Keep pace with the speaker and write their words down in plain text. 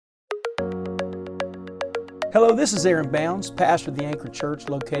Hello, this is Aaron Bounds, pastor of the Anchor Church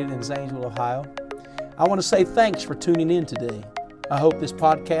located in Zanesville, Ohio. I want to say thanks for tuning in today. I hope this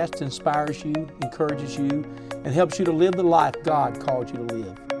podcast inspires you, encourages you, and helps you to live the life God called you to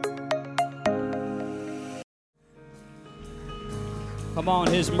live. Come on,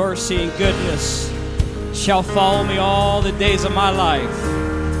 His mercy and goodness shall follow me all the days of my life.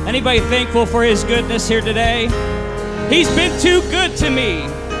 Anybody thankful for His goodness here today? He's been too good to me.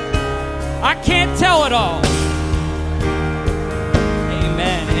 I can't tell it all.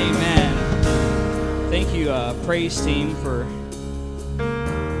 Amen, amen. Thank you, praise team, for...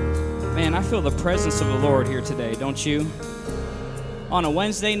 Man, I feel the presence of the Lord here today, don't you? On a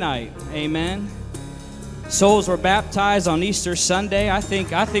Wednesday night, amen. Souls were baptized on Easter Sunday. I think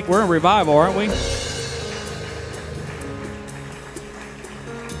we're in revival, aren't we?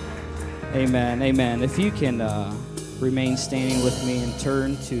 Amen, amen. If you can remain standing with me and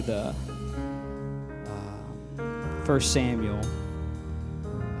turn to the 1 Samuel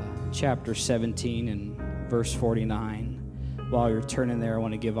chapter 17 and verse 49. While you're turning there, I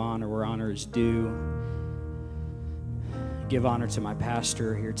want to give honor where honor is due. Give honor to my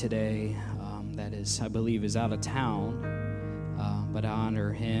pastor here today. That is, I believe, is out of town. But I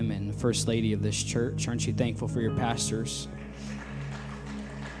honor him and the first lady of this church. Aren't you thankful for your pastors?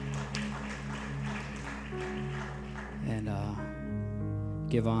 And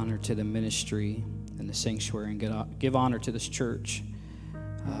give honor to the ministry and the sanctuary, and give honor to this church.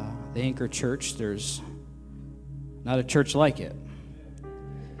 The Anchor Church, there's not a church like it.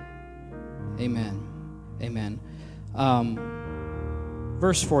 Amen. Amen.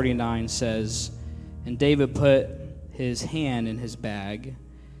 Verse 49 says, "And David put his hand in his bag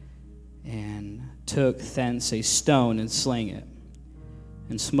and took thence a stone and slang it,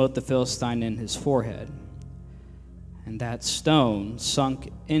 and smote the Philistine in his forehead. And that stone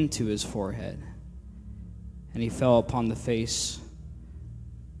sunk into his forehead, and he fell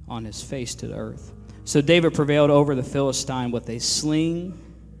on his face to the earth. So David prevailed over the Philistine with a sling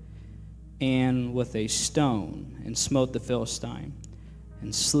and with a stone, and smote the Philistine,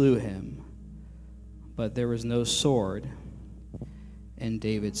 and slew him. But there was no sword in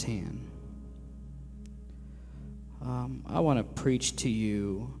David's hand." I want to preach to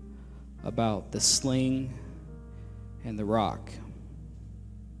you about the sling and the rock.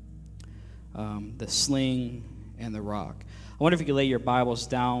 The sling and the rock. I wonder if you could lay your Bibles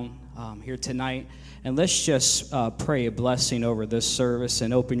down here tonight, and let's just pray a blessing over this service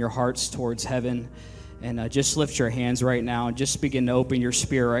and open your hearts towards heaven. And just lift your hands right now and just begin to open your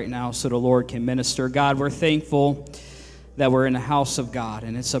spirit right now so the Lord can minister. God, we're thankful that we're in the house of God,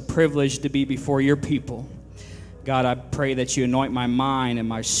 and it's a privilege to be before your people. God, I pray that you anoint my mind and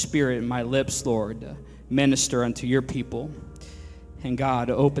my spirit and my lips, Lord, to minister unto your people. And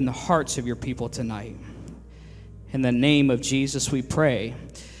God, open the hearts of your people tonight. In the name of Jesus, we pray.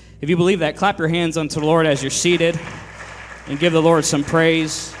 If you believe that, clap your hands unto the Lord as you're seated and give the Lord some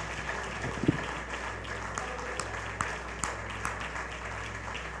praise.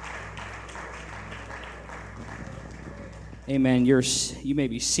 Amen. You may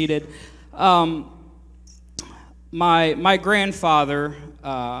be seated. My grandfather,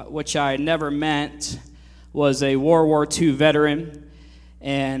 which I never met, was a World War II veteran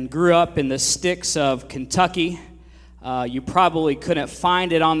and grew up in the sticks of Kentucky. You probably couldn't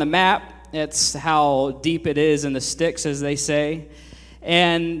find it on the map. That's how deep it is in the sticks, as they say.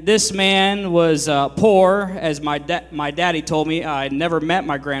 And this man was poor, as my daddy told me. I never met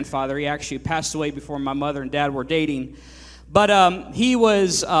my grandfather. He actually passed away before my mother and dad were dating. But he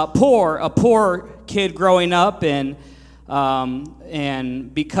was a poor kid growing up, and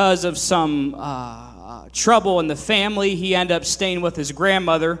because of some trouble in the family, he ended up staying with his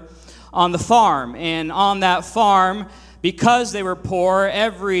grandmother on the farm. And on that farm, because they were poor,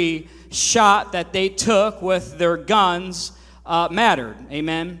 every shot that they took with their guns mattered.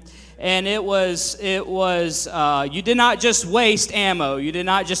 Amen. And it was you did not just waste ammo. You did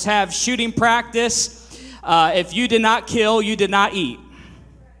not just have shooting practice. If you did not kill, you did not eat.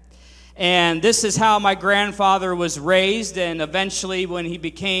 And this is how my grandfather was raised. And eventually, when he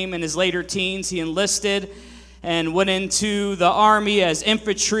became in his later teens, he enlisted and went into the Army as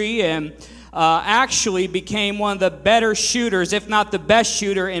infantry, and actually became one of the better shooters, if not the best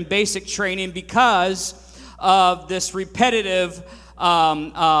shooter, in basic training because of this repetitive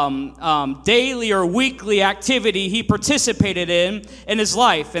daily or weekly activity he participated in his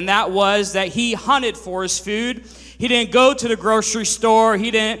life. And that was that he hunted for his food. He didn't go to the grocery store.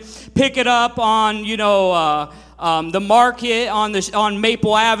 He didn't pick it up on, the market on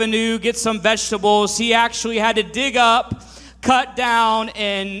Maple Avenue, get some vegetables. He actually had to dig up, cut down,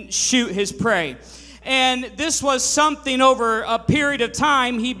 and shoot his prey. And this was something over a period of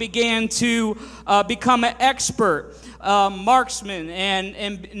time he began to become an expert marksman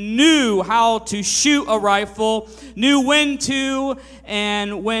and knew how to shoot a rifle, knew when to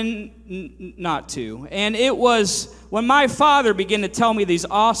and when not to. And it was when my father began to tell me these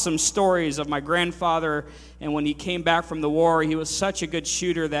awesome stories of my grandfather, and when he came back from the war, he was such a good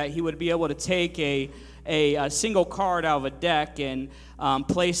shooter that he would be able to take a single card out of a deck and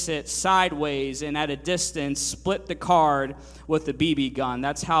place it sideways and at a distance split the card with a BB gun.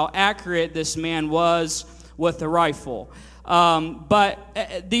 That's how accurate this man was with the rifle.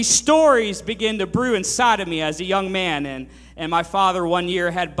 But these stories began to brew inside of me as a young man, and my father one year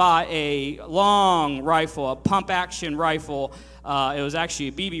had bought a long rifle, a pump-action rifle. It was actually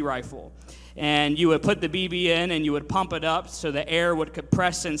a BB rifle. And you would put the BB in and you would pump it up so the air would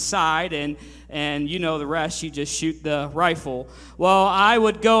compress inside, and you know the rest, you just shoot the rifle. Well, I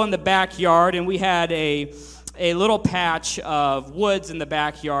would go in the backyard, and we had a little patch of woods in the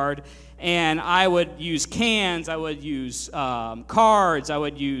backyard, and I would use cans, I would use cards, I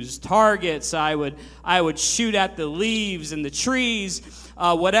would use targets, I would shoot at the leaves and the trees,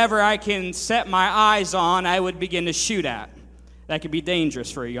 whatever I can set my eyes on, I would begin to shoot at. That could be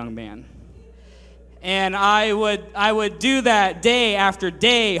dangerous for a young man. And I would do that day after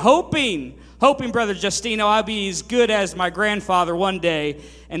day, hoping, Brother Justino, I'll be as good as my grandfather one day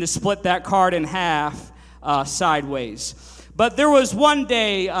and to split that card in half sideways. But there was one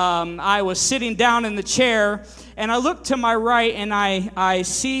day I was sitting down in the chair, and I looked to my right, and I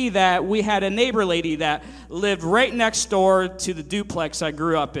see that we had a neighbor lady that lived right next door to the duplex I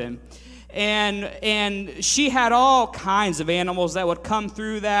grew up in. And she had all kinds of animals that would come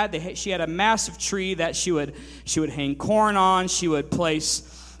through that. She had a massive tree that she would hang corn on. She would place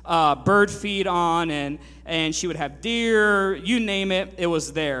bird feed on, and she would have deer, you name it, it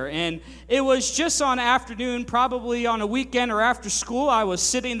was there. And it was just on afternoon, probably on a weekend or after school, I was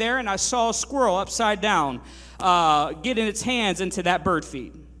sitting there and I saw a squirrel upside down getting its hands into that bird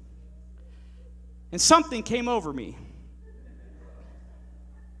feed. And something came over me.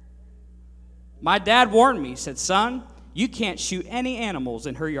 My dad warned me, he said, son, you can't shoot any animals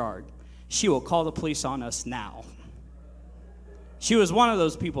in her yard. She will call the police on us now. She was one of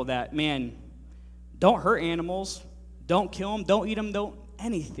those people that, man, don't hurt animals, don't kill them, don't eat them, don't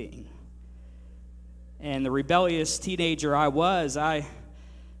anything. And the rebellious teenager I was,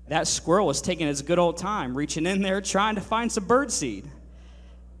 that squirrel was taking its good old time, reaching in there trying to find some birdseed.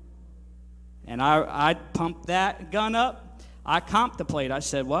 And I pumped that gun up. I contemplated. I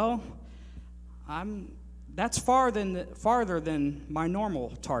said, well, that's farther than my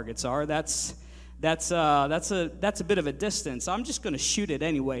normal targets are. That's a bit of a distance. I'm just going to shoot it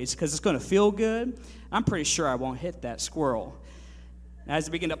anyways because it's going to feel good. I'm pretty sure I won't hit that squirrel. As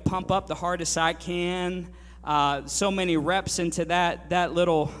I begin to pump up the hardest I can, so many reps into that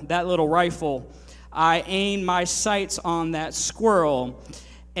little rifle, I aimed my sights on that squirrel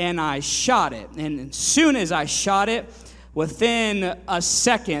and I shot it. And as soon as I shot it, within a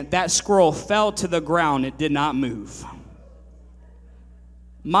second, that squirrel fell to the ground. It did not move.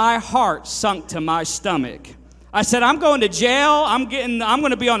 My heart sunk to my stomach. I said, I'm going to jail. I'm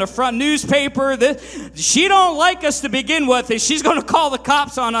going to be on the front newspaper. She don't like us to begin with, and she's going to call the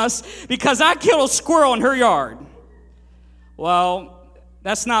cops on us because I killed a squirrel in her yard. Well,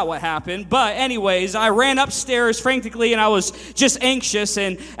 that's not what happened. But anyways, I ran upstairs frantically, and I was just anxious.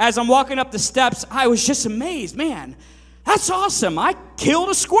 And as I'm walking up the steps, I was just amazed. Man, that's awesome. I killed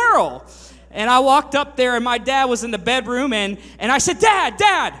a squirrel. And I walked up there, and my dad was in the bedroom, and I said,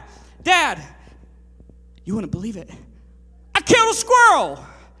 Dad, you wouldn't believe it. I killed a squirrel.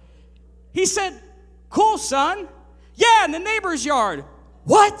 He said, cool, son. Yeah, in the neighbor's yard.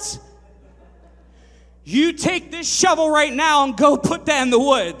 What? You take this shovel right now and go put that in the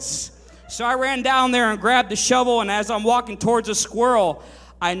woods. So I ran down there and grabbed the shovel, and as I'm walking towards the squirrel,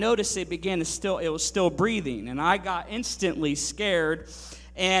 I noticed it was still breathing, and I got instantly scared.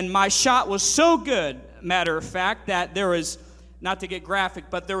 And my shot was so good, matter of fact, that there was, not to get graphic,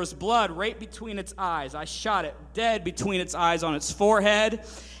 but there was blood right between its eyes. I shot it dead between its eyes on its forehead.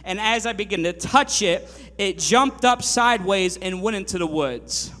 And as I began to touch it, it jumped up sideways and went into the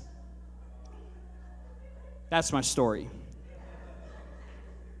woods. That's my story.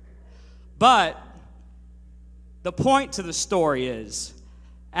 But the point to the story is,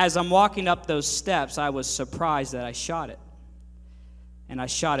 as I'm walking up those steps, I was surprised that I shot it. And I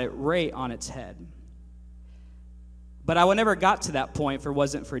shot it right on its head. But I never got to that point if it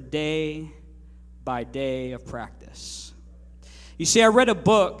wasn't for day by day of practice. You see, I read a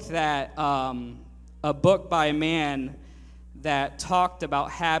book by a man that talked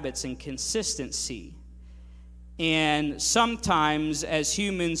about habits and consistency. And sometimes as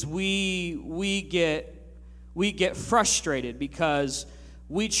humans, we get frustrated because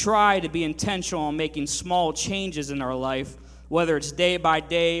we try to be intentional in making small changes in our life, whether it's day by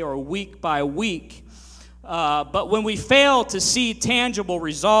day or week by week. But when we fail to see tangible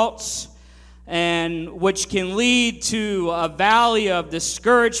results, and which can lead to a valley of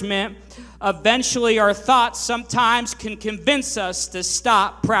discouragement, eventually our thoughts sometimes can convince us to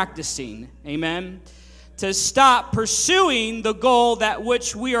stop practicing. Amen. To stop pursuing the goal that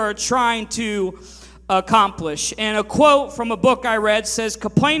which we are trying to accomplish. And a quote from a book I read says,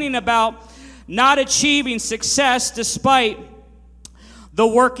 complaining about not achieving success despite the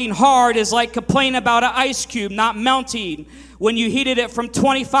working hard is like complaining about an ice cube not melting when you heated it from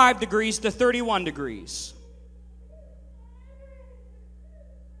 25 degrees to 31 degrees.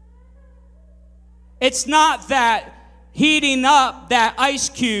 It's not that heating up that ice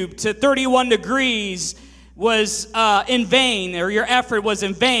cube to 31 degrees was in vain, or your effort was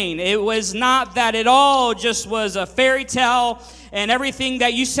in vain. It was not that it all just was a fairy tale and everything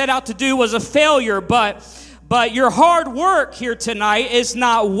that you set out to do was a failure, but your hard work here tonight is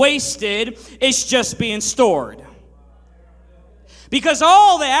not wasted, it's just being stored. Because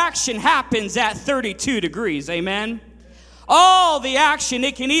all the action happens at 32 degrees, amen? All the action,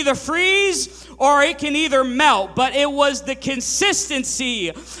 it can either freeze or it can either melt, but it was the consistency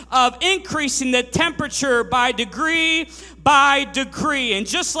of increasing the temperature by degree by degree. And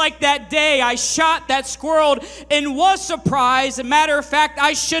just like that day, I shot that squirrel and was surprised. As a matter of fact,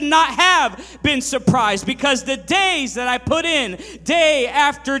 I should not have been surprised, because the days that I put in, day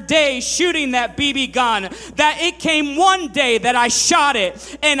after day, shooting that BB gun, that it came one day that I shot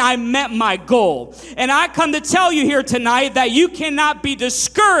it and I met my goal. And I come to tell you here tonight that you cannot be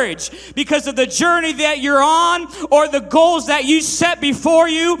discouraged because of the journey that you're on, or the goals that you set before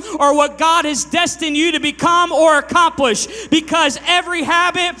you, or what God has destined you to become or accomplish. Because every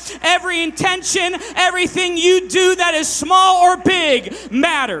habit, every intention, everything you do that is small or big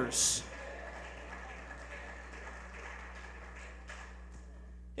matters.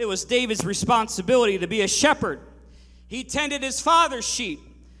 It was David's responsibility to be a shepherd. He tended his father's sheep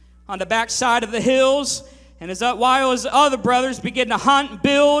on the backside of the hills, and while his other brothers began to hunt,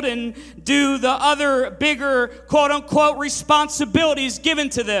 build, and do the other bigger, quote-unquote, responsibilities given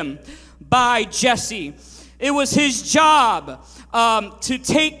to them by Jesse. It was his job to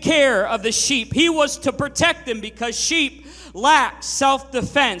take care of the sheep. He was to protect them because sheep lack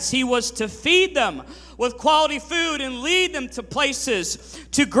self-defense. He was to feed them with quality food and lead them to places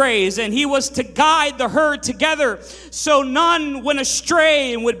to graze. And he was to guide the herd together so none went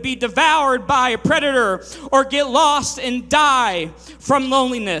astray and would be devoured by a predator or get lost and die from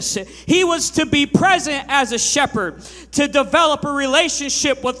loneliness. He was to be present as a shepherd, to develop a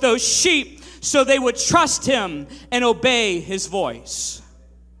relationship with those sheep so they would trust him and obey his voice.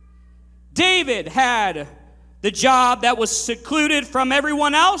 David had the job that was secluded from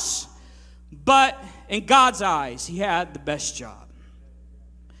everyone else, but in God's eyes, he had the best job.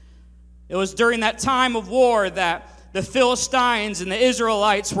 It was during that time of war that the Philistines and the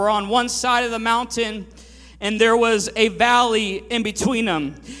Israelites were on one side of the mountain, and there was a valley in between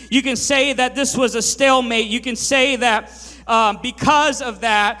them. You can say that this was a stalemate. You can say that because of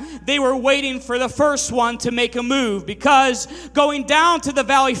that, they were waiting for the first one to make a move, because going down to the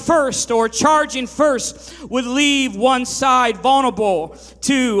valley first or charging first would leave one side vulnerable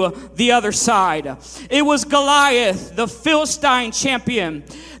to the other side. It was Goliath, the Philistine champion,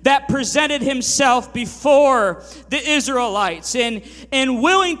 that presented himself before the Israelites, and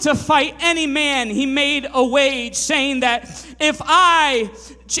willing to fight any man, he made a wage, saying that if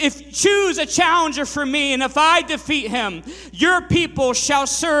choose a challenger for me, and if I defeat him, your people shall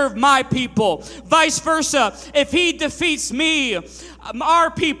serve my people. Vice versa, if he defeats me, our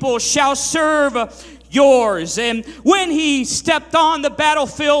people shall serve yours. And when he stepped on the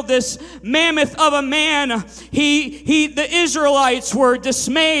battlefield, this mammoth of a man, the Israelites were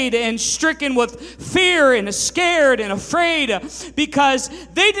dismayed and stricken with fear and scared and afraid, because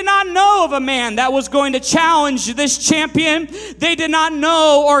they did not know of a man that was going to challenge this champion. They did not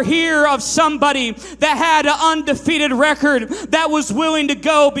know or hear of somebody that had an undefeated record that was willing to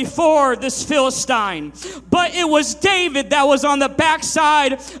go before this Philistine. But it was David that was on the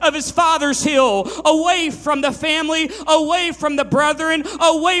backside of his father's hill, away from the family, away from the brethren,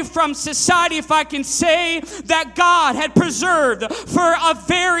 away from society, if I can say, that God had preserved for a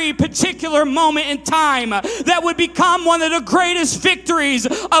very particular moment in time that would become one of the greatest victories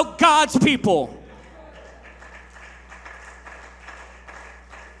of God's people.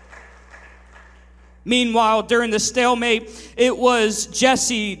 Meanwhile, during the stalemate, it was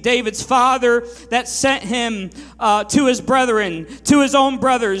Jesse, David's father, that sent him to his brethren, to his own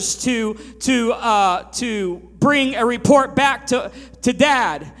brothers, to bring a report back to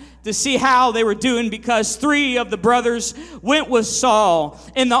Dad, to see how they were doing, because 3 of the brothers went with Saul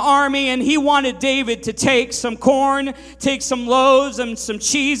in the army, and he wanted David to take some corn, take some loaves and some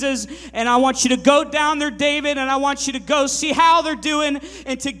cheeses, and I want you to go down there, David, and I want you to go see how they're doing,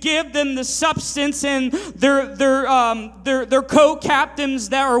 and to give them the substance and their co-captains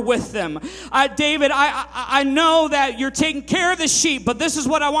that are with them. David, I know that you're taking care of the sheep, but this is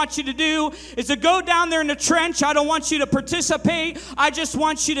what I want you to do, is to go down there in the trench. I don't want you to participate. I just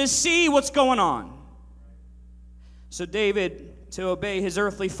want you to see what's going on. So David, to obey his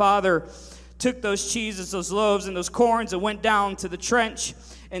earthly father, took those cheeses, those loaves, and those corns and went down to the trench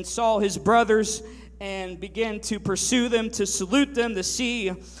and saw his brothers and began to pursue them, to salute them, to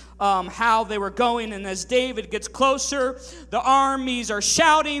see how they were going. And as David gets closer, the armies are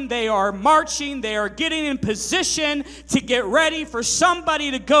shouting, they are marching, they are getting in position to get ready for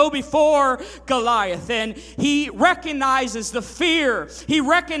somebody to go before Goliath. And he recognizes the fear, he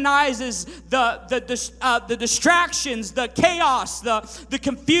recognizes the distractions, the chaos, the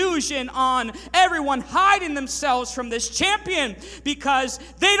confusion on everyone hiding themselves from this champion, because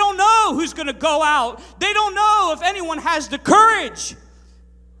they don't know who's going to go out. They don't know if anyone has the courage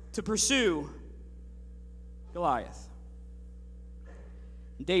to pursue Goliath.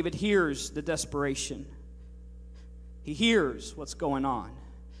 David hears the desperation. He hears what's going on.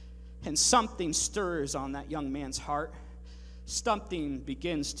 And something stirs on that young man's heart. Something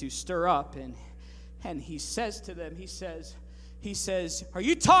begins to stir up, and he says to them, he says, "Are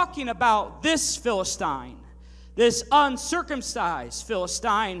you talking about this Philistine, this uncircumcised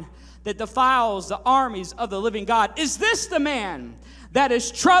Philistine that defiles the armies of the living God? Is this the man that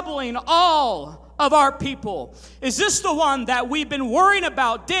is troubling all of our people? Is this the one that we've been worrying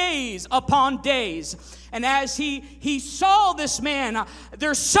about days upon days?" And as he saw this man,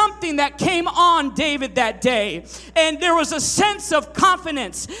 there's something that came on David that day. And there was a sense of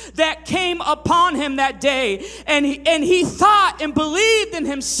confidence that came upon him that day. And he thought and believed in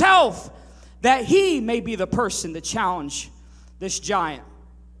himself that he may be the person to challenge this giant.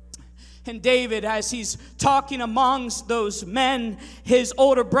 And David, as he's talking amongst those men, his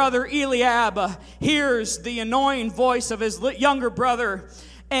older brother Eliab hears the annoying voice of his younger brother,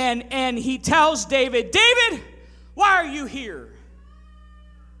 and he tells David, "David, why are you here?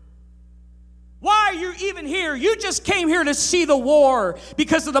 Why are you even here? You just came here to see the war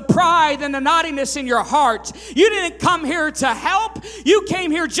because of the pride and the naughtiness in your heart. You didn't come here to help. You came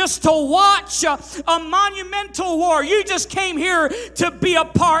here just to watch a monumental war. You just came here to be a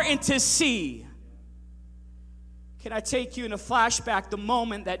part and to see." Can I take you in a flashback, the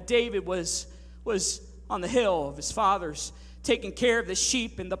moment that David was on the hill of his fathers, taking care of the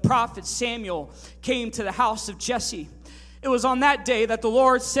sheep, and the prophet Samuel came to the house of Jesse? It was on that day that the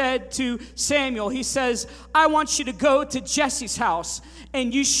Lord said to Samuel, he says, "I want you to go to Jesse's house,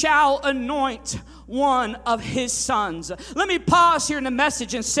 and you shall anoint one of his sons." Let me pause here in the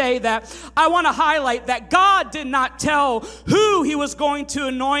message and say that I want to highlight that God did not tell who he was going to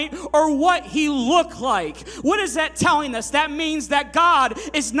anoint or what he looked like. What is that telling us? That means that God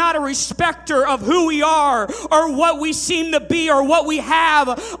is not a respecter of who we are or what we seem to be or what we have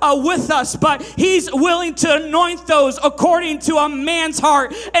with us, but he's willing to anoint those according to a man's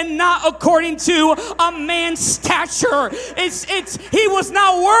heart and not according to a man's stature. He was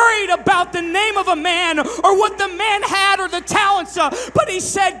not worried about the name of a man or what the man had or the talents but he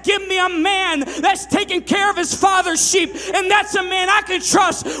said, "Give me a man that's taking care of his father's sheep, and that's a man I can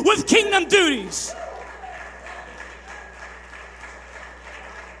trust with kingdom duties."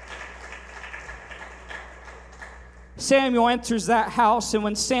 Samuel enters that house, and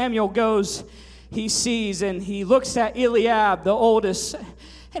when Samuel goes, he sees and he looks at Eliab, the oldest,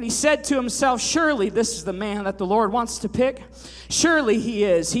 and he said to himself, "Surely this is the man that the Lord wants to pick. Surely he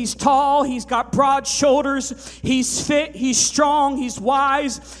is. He's tall, he's got broad shoulders, he's fit, he's strong, he's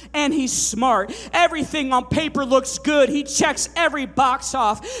wise, and he's smart. Everything on paper looks good. He checks every box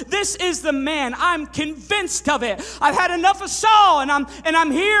off. This is the man. I'm convinced of it. I've had enough of Saul, and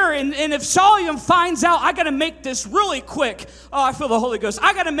I'm here, and if Saul even finds out, I got to make this really quick." Oh, I feel the Holy Ghost.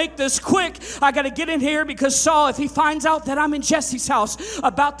 I got to make this quick. I got to get in here, because Saul, if he finds out that I'm in Jesse's house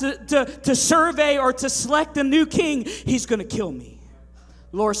about to survey or to select a new king, he's going to kill me.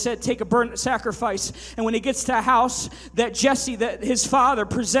 The Lord said, take a burnt sacrifice. And when he gets to a house, that Jesse, that his father,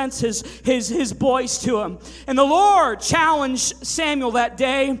 presents his boys to him. And the Lord challenged Samuel that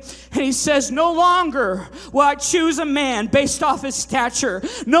day. And he says, no longer will I choose a man based off his stature.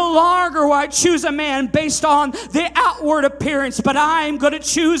 No longer will I choose a man based on the outward appearance. But I am going to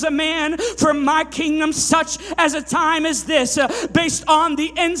choose a man from my kingdom, such as a time as this, based on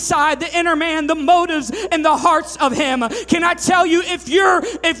the inside, the inner man, the motives and the hearts of him. Can I tell you, if your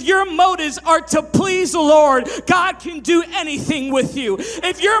motives are to please the Lord, God can do anything with you.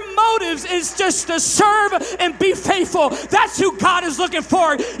 If your motives is just to serve and be faithful, that's who God is looking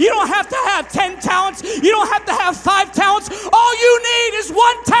for. You don't have to have 10 talents. You don't have to have 5 talents. All you need is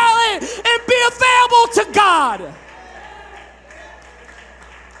 1 talent and be available to God.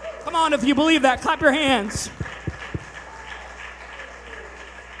 Come on, if you believe that, clap your hands.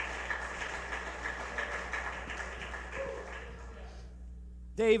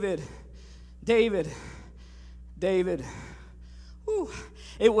 David. Whew.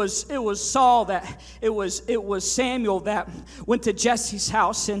 It was Saul that it was Samuel that went to Jesse's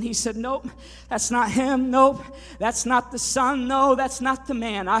house, and he said, nope, that's not him. Nope, that's not the son. No, that's not the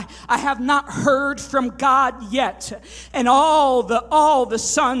man. I have not heard from God yet. And all the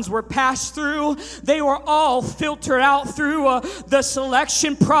sons were passed through. They were all filtered out through the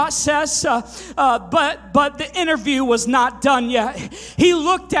selection process. But the interview was not done yet. He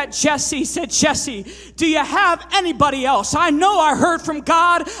looked at Jesse. He said, Jesse, do you have anybody else? I know I heard from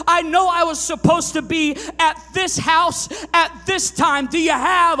God. I know I was supposed to be at this house at this time. Do you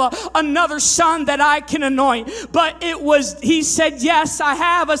have another son that I can anoint? But he said, yes, I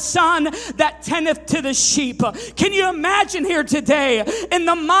have a son that tendeth to the sheep. Can you imagine here today, in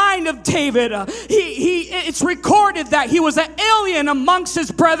the mind of David, it's recorded that he was an alien amongst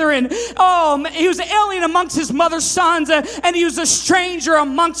his brethren. He was an alien amongst his mother's sons, and he was a stranger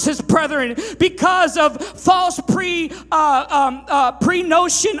amongst his brethren because of false pre-notion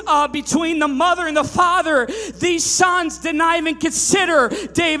between the mother and the father. These sons did not even consider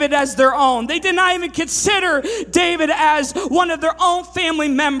David as their own. They did not even consider David as one of their own family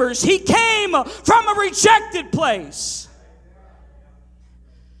members. He came from a rejected place.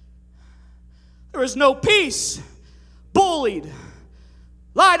 There was no peace, bullied,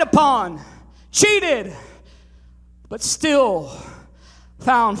 lied upon, cheated, but still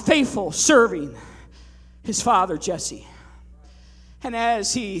found faithful serving his father Jesse. And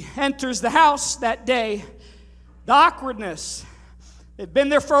as he enters the house that day, the awkwardness, they've been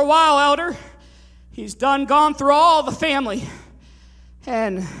there for a while, elder. He's gone through all the family.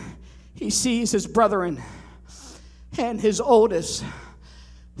 And he sees his brethren. And his oldest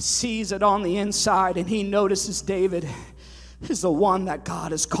sees it on the inside. And he notices David is the one that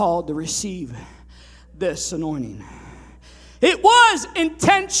God has called to receive this anointing. It was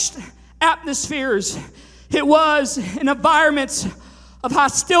intense atmospheres. It was an environment of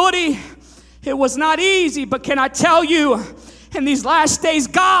hostility. It was not easy, but can I tell you, in these last days,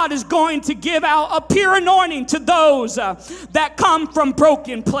 God is going to give out a pure anointing to those that come from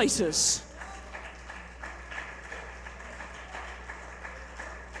broken places.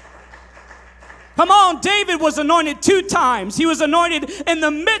 Come on, David was anointed 2 times. He was anointed in the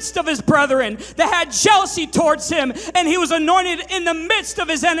midst of his brethren that had jealousy towards him, and he was anointed in the midst of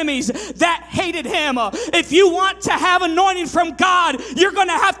his enemies that hated him. If you want to have anointing from God, you're going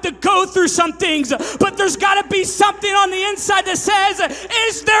to have to go through some things, but there's got to be something on the inside that says,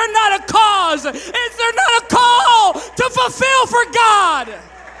 is there not a cause? Is there not a call to fulfill for God?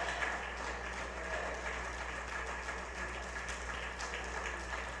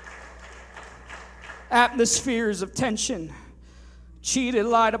 Atmospheres of tension, cheated,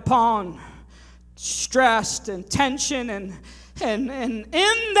 lied upon, stressed and tension, and in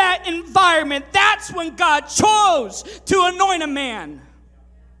that environment, that's when God chose to anoint a man.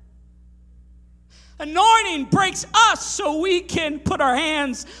 Anointing breaks us so we can put our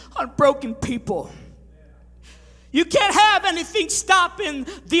hands on broken people. You can't have anything stopping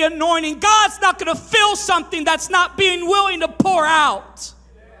the anointing. God's not going to fill something that's not being willing to pour out.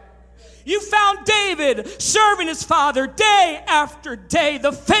 You found David serving his father day after day.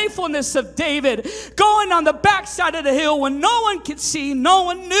 The faithfulness of David going on the backside of the hill when no one could see, no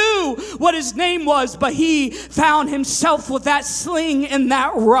one knew what his name was, but he found himself with that sling and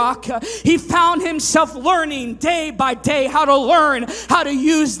that rock. He found himself learning day by day how to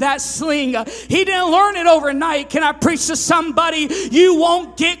use that sling. He didn't learn it overnight. Can I preach to somebody? You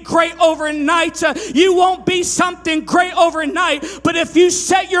won't get great overnight. You won't be something great overnight. But if you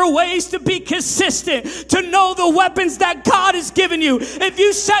set your ways to be consistent, to know the weapons that God has given you. If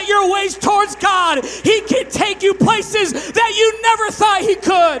you set your ways towards God, He can take you places that you never thought He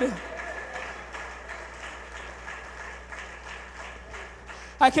could.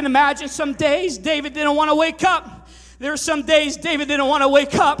 I can imagine some days David didn't want to wake up. There were some days David didn't want to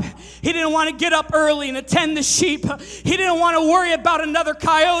wake up. He didn't want to get up early and attend the sheep. He didn't want to worry about another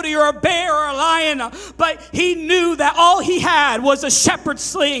coyote or a bear or a lion. But he knew that all he had was a shepherd's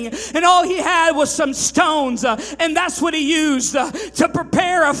sling, and all he had was some stones. And that's what he used to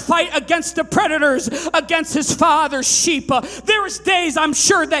prepare a fight against the predators, against his father's sheep. There was days I'm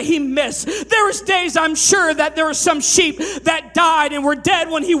sure that he missed. There was days I'm sure that there were some sheep that died and were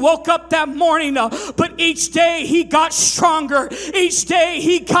dead when he woke up that morning. But each day he got stronger. Each day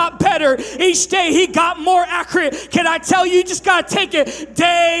he got better. Each day he got more accurate. Can I tell you, you just got to take it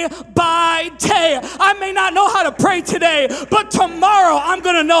day by day. I may not know how to pray today, but tomorrow I'm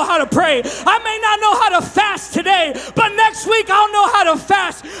going to know how to pray. I may not know how to fast today, but next week I'll know how to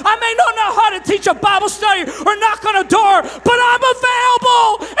fast. I may not know how to teach a Bible study or knock on a door, but I'm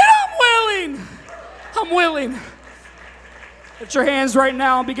available and I'm willing. I'm willing. Lift your hands right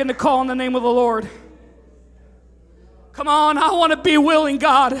now and begin to call on the name of the Lord. Come on, I want to be willing,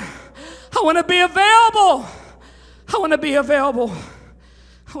 God. I want to be available. I want to be available.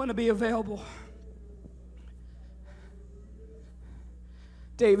 I want to be available.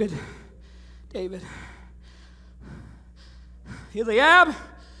 David. Eliab.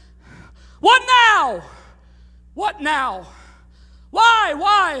 What now? What now? Why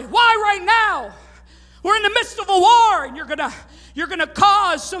right now? We're in the midst of a war, and you're gonna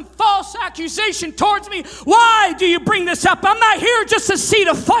cause some false accusation towards me. Why do you bring this up? I'm not here just to see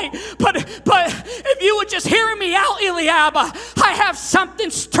the fight, but if you would just hear me out, Eliab, I have something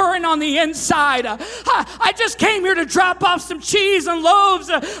stirring on the inside. I just came here to drop off some cheese and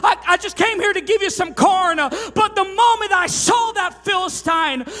loaves. I just came here to give you some corn. But the moment I saw that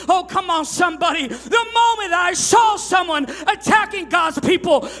Philistine, oh, come on, somebody. The moment I saw someone attacking God's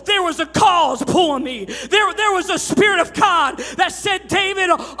people, there was a cause pulling me. There was a spirit of God that said, David,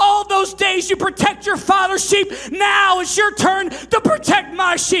 all those days you protect your father's sheep, now it's your turn to protect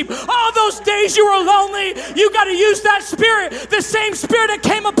my sheep. All those days you were lonely, you got to use that spirit, the same spirit that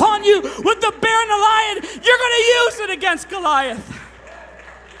came upon you with the bear and the lion, you're going to use it against Goliath.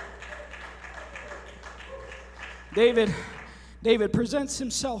 David presents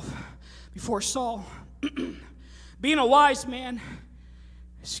himself before Saul. Being a wise man,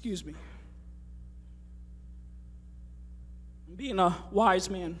 being a wise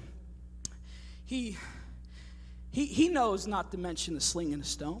man, he knows not to mention the sling and the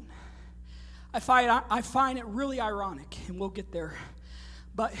stone. I find it really ironic, and we'll get there,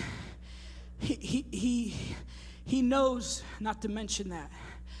 but he knows not to mention that.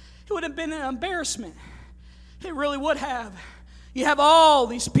 It would have been an embarrassment. It really would have. You have all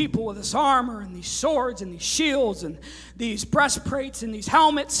these people with this armor and these swords and these shields and these breastplates and these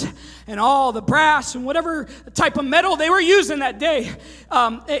helmets and all the brass and whatever type of metal they were using that day.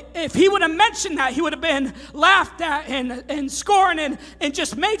 If he would have mentioned that, he would have been laughed at and scorned and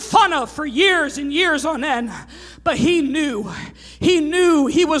just made fun of for years and years on end. But he knew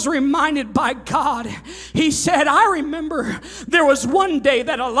he was reminded by God. He said, I remember there was one day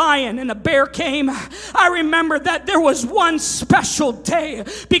that a lion and a bear came. I remember that there was one special day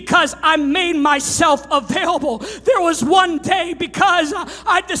because I made myself available. There was one day because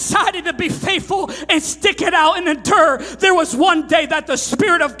I decided to be faithful and stick it out and endure. There was one day that the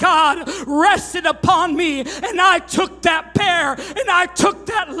Spirit of God rested upon me, and I took that bear and I took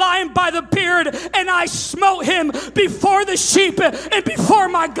that lion by the beard and I smote him before the sheep and before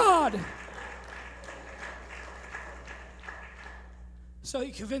my God. So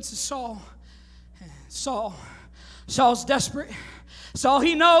he convinces Saul. Saul's desperate. Saul,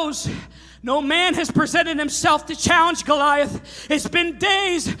 he knows no man has presented himself to challenge Goliath. It's been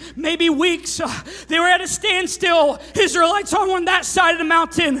days, maybe weeks. They were at a standstill. Israelites are on that side of the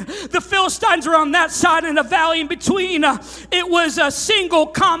mountain. The Philistines are on that side in the valley in between. It was a single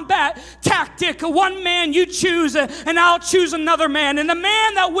combat tactic. One man you choose, and I'll choose another man. And the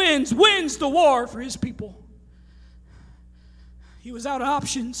man that wins the war for his people. He was out of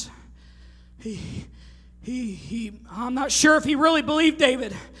options. I'm not sure if he really believed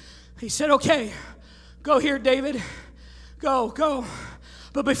David. He said, okay, go here, David. Go.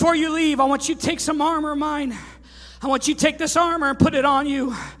 But before you leave, I want you to take some armor of mine. I want you to take this armor and put it on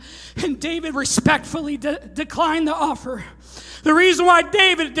you. And David respectfully declined the offer. The reason why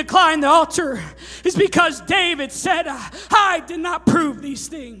David declined the altar is because David said, I did not prove these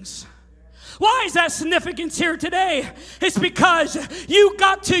things. Why is that significance here today? It's because you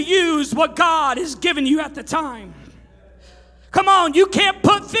got to use what God has given you at the time. Come on, you can't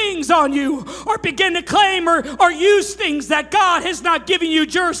put things on you or begin to claim or use things that God has not given you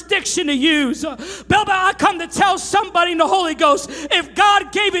jurisdiction to use. Belba, I come to tell somebody in the Holy Ghost, if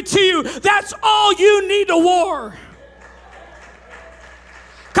God gave it to you, that's all you need to war.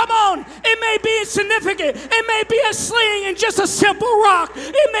 Come on, it may be insignificant. It may be a sling and just a simple rock.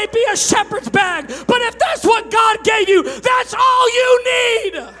 It may be a shepherd's bag. But if that's what God gave you, that's all you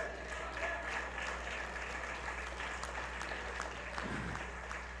need.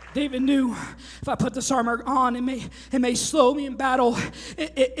 David knew, if I put this armor on, it may slow me in battle.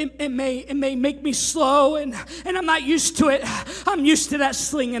 It may make me slow, and I'm not used to it. I'm used to that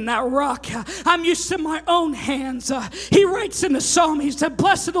sling and that rock. I'm used to my own hands. He writes in the Psalm, he said,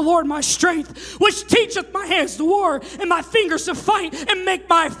 "Blessed the Lord my strength, which teacheth my hands to war, and my fingers to fight, and make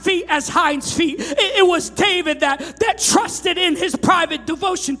my feet as hinds' feet." It was David that trusted in his private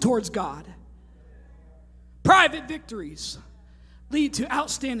devotion towards God. Private victories lead to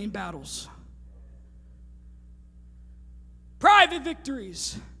outstanding battles. Private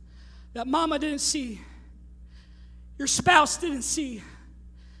victories that mama didn't see, your spouse didn't see,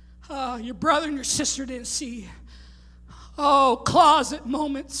 your brother and your sister didn't see. Oh, closet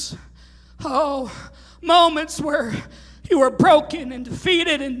moments. Oh, moments where you were broken and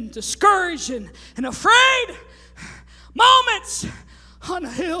defeated and discouraged and afraid. Moments on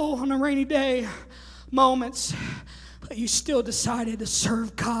a hill on a rainy day. Moments. But you still decided to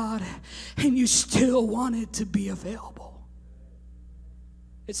serve God, and you still wanted to be available.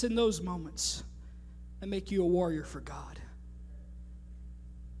 It's in those moments that make you a warrior for God.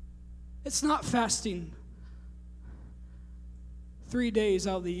 It's not fasting 3 days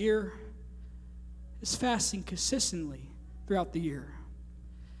out of the year. It's fasting consistently throughout the year.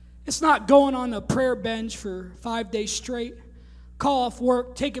 It's not going on a prayer bench for 5 days straight, call off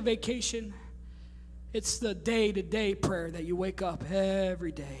work, take a vacation. It's the day-to-day prayer that you wake up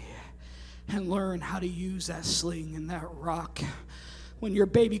every day and learn how to use that sling and that rock. When your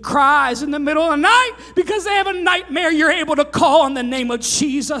baby cries in the middle of the night because they have a nightmare, you're able to call on the name of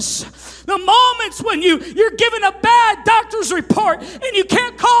Jesus. The moments when you're given a bad doctor's report and you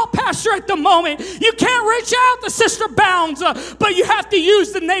can't call pastor at the moment. You can't reach out to Sister Bounds, but you have to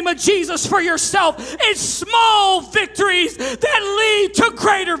use the name of Jesus for yourself. It's small victories that lead to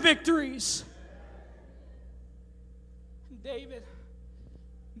greater victories.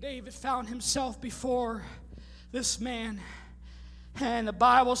 David found himself before this man. And the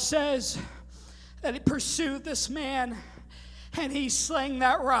Bible says that he pursued this man, and he slang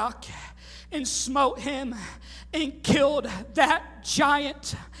that rock and smote him and killed that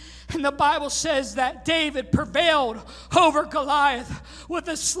giant. And the Bible says that David prevailed over Goliath with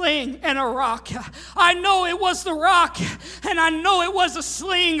a sling and a rock. I know it was the rock, and I know it was a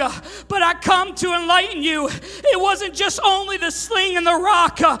sling, but I come to enlighten you. It wasn't just only the sling and the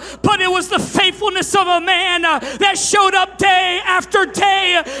rock, but it was the faithfulness of a man that showed up day after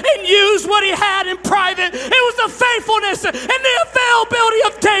day and used what he had in private. It was the faithfulness and the availability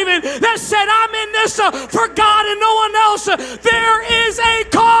of David that said, I'm in this for God and no one else. There is a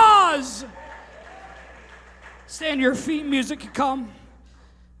cause. Stand to your feet, music can come.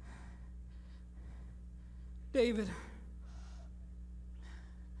 David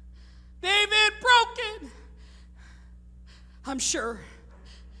broken. I'm sure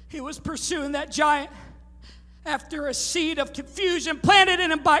he was pursuing that giant after a seed of confusion planted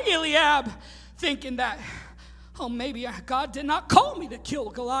in him by Eliab, thinking that, oh, maybe God did not call me to kill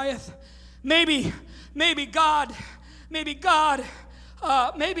Goliath. Maybe God, maybe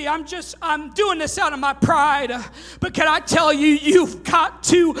I'm doing this out of my pride. But can I tell you, you've got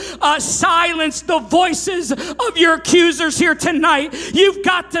to silence the voices of your accusers here tonight. You've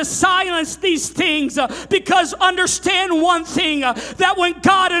got to silence these things because understand one thing, that when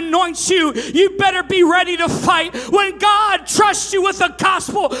God anoints you, you better be ready to fight. When God trusts you with the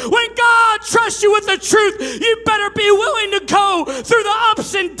gospel, when God trusts you with the truth, you better be willing to go through the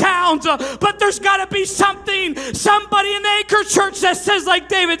ups and downs. But there's got to be somebody in the Anchor Church that says, like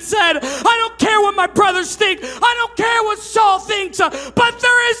David said, I don't care what my brothers think. I don't care what Saul thinks. But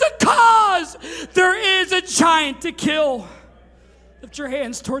there is a cause. There is a giant to kill. Lift your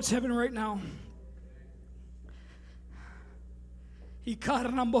hands towards heaven right now. You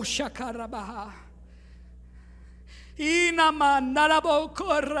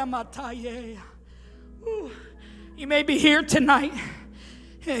may be here tonight,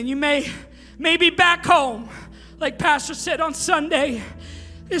 and you may be back home. Like Pastor said on Sunday,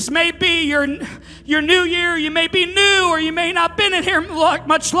 this may be your new year. You may be new, or you may not been in here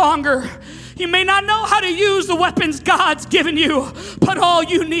much longer. You may not know how to use the weapons God's given you, but all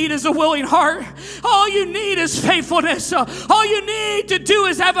you need is a willing heart. All you need is faithfulness. All you need to do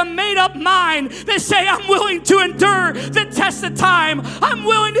is have a made-up mind that say, I'm willing to endure the test of time. I'm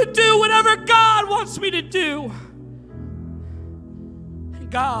willing to do whatever God wants me to do.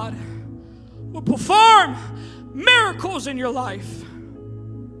 And God will perform miracles in your life.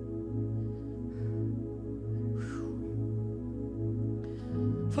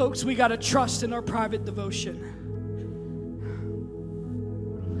 Folks, we got to trust in our private devotion.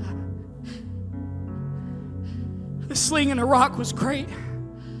 The sling in the rock was great,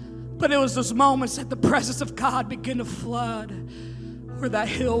 but it was those moments that the presence of God began to flood where that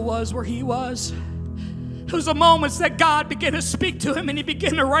hill was, where he was. It was the moments that God began to speak to him and he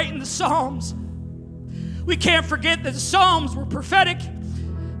began to write in the Psalms. We can't forget that the Psalms were prophetic.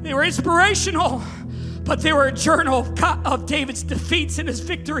 They were inspirational. But they were a journal of David's defeats and his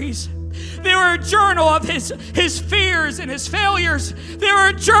victories. They were a journal of his fears and his failures. They were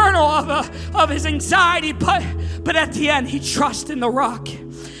a journal of his anxiety. But at the end, he trusted in the rock.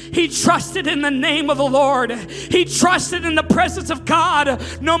 He trusted in the name of the Lord. He trusted in the presence of God.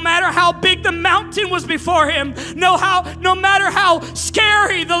 No matter how big the mountain was before him, no matter how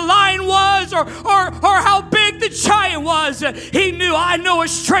scary the lion was or how big the giant was, he knew, I know a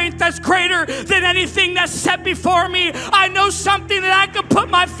strength that's greater than anything that's set before me. I know something that I can put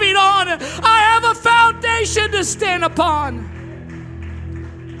my feet on. I have a foundation to stand upon.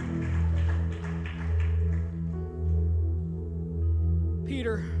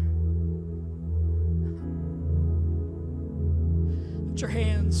 Peter, your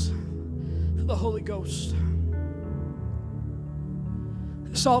hands for the Holy Ghost.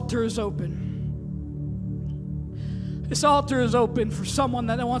 This altar is open. This altar is open for someone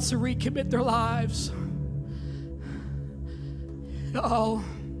that wants to recommit their lives. Oh,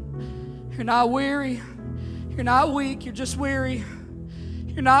 you're not weary. You're not weak. You're just weary.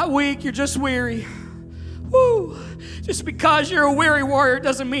 You're not weak. You're just weary. Woo! Just because you're a weary warrior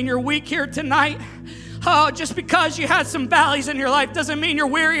doesn't mean you're weak here tonight. Oh, just because you had some valleys in your life doesn't mean you're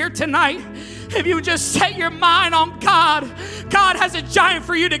wearier tonight. If you just set your mind on God, God has a giant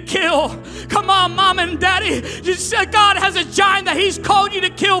for you to kill. Come on, mom and daddy. God has a giant that he's called you to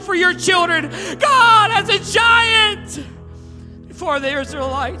kill for your children. God has a giant for the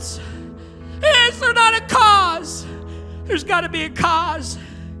Israelites. Is there not a cause? There's got to be a cause.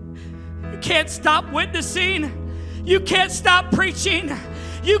 You can't stop witnessing. You can't stop preaching.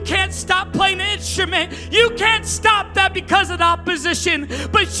 You can't stop playing an instrument. You can't stop that because of the opposition.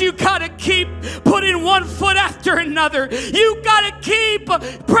 But you got to keep putting one foot after another. You got to keep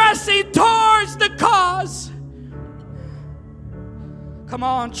pressing towards the cause. Come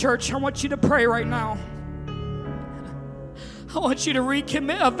on, church. I want you to pray right now. I want you to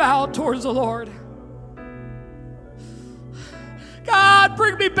recommit a vow towards the Lord. God,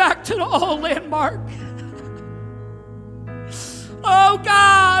 bring me back to the old landmark. Oh,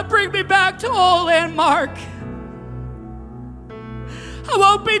 God, bring me back to old landmark. I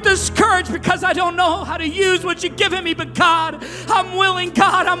won't be discouraged because I don't know how to use what you've given me, but God, I'm willing,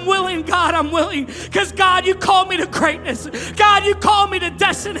 God, I'm willing, God, I'm willing. Because, God, you call me to greatness. God, you call me to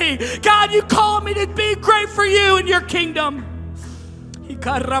destiny. God, you call me to be great for you in your kingdom.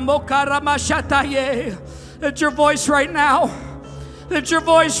 Lift your voice right now. Lift your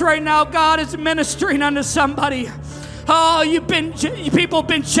voice right now. God is ministering unto somebody. Oh, people have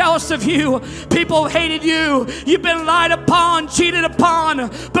been jealous of you. People hated you. You've been lied upon, cheated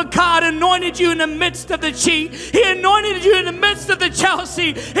upon. But God anointed you in the midst of the cheat. He anointed you in the midst of the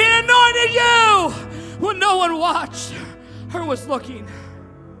jealousy. He anointed you when no one watched or was looking.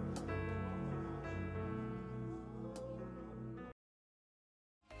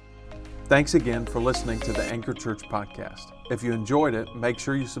 Thanks again for listening to the Anchor Church podcast. If you enjoyed it, make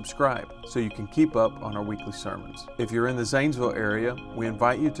sure you subscribe so you can keep up on our weekly sermons. If you're in the Zanesville area, we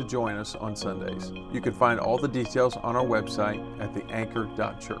invite you to join us on Sundays. You can find all the details on our website at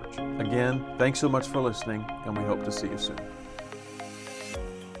theanchor.church. Again, thanks so much for listening, and we hope to see you soon.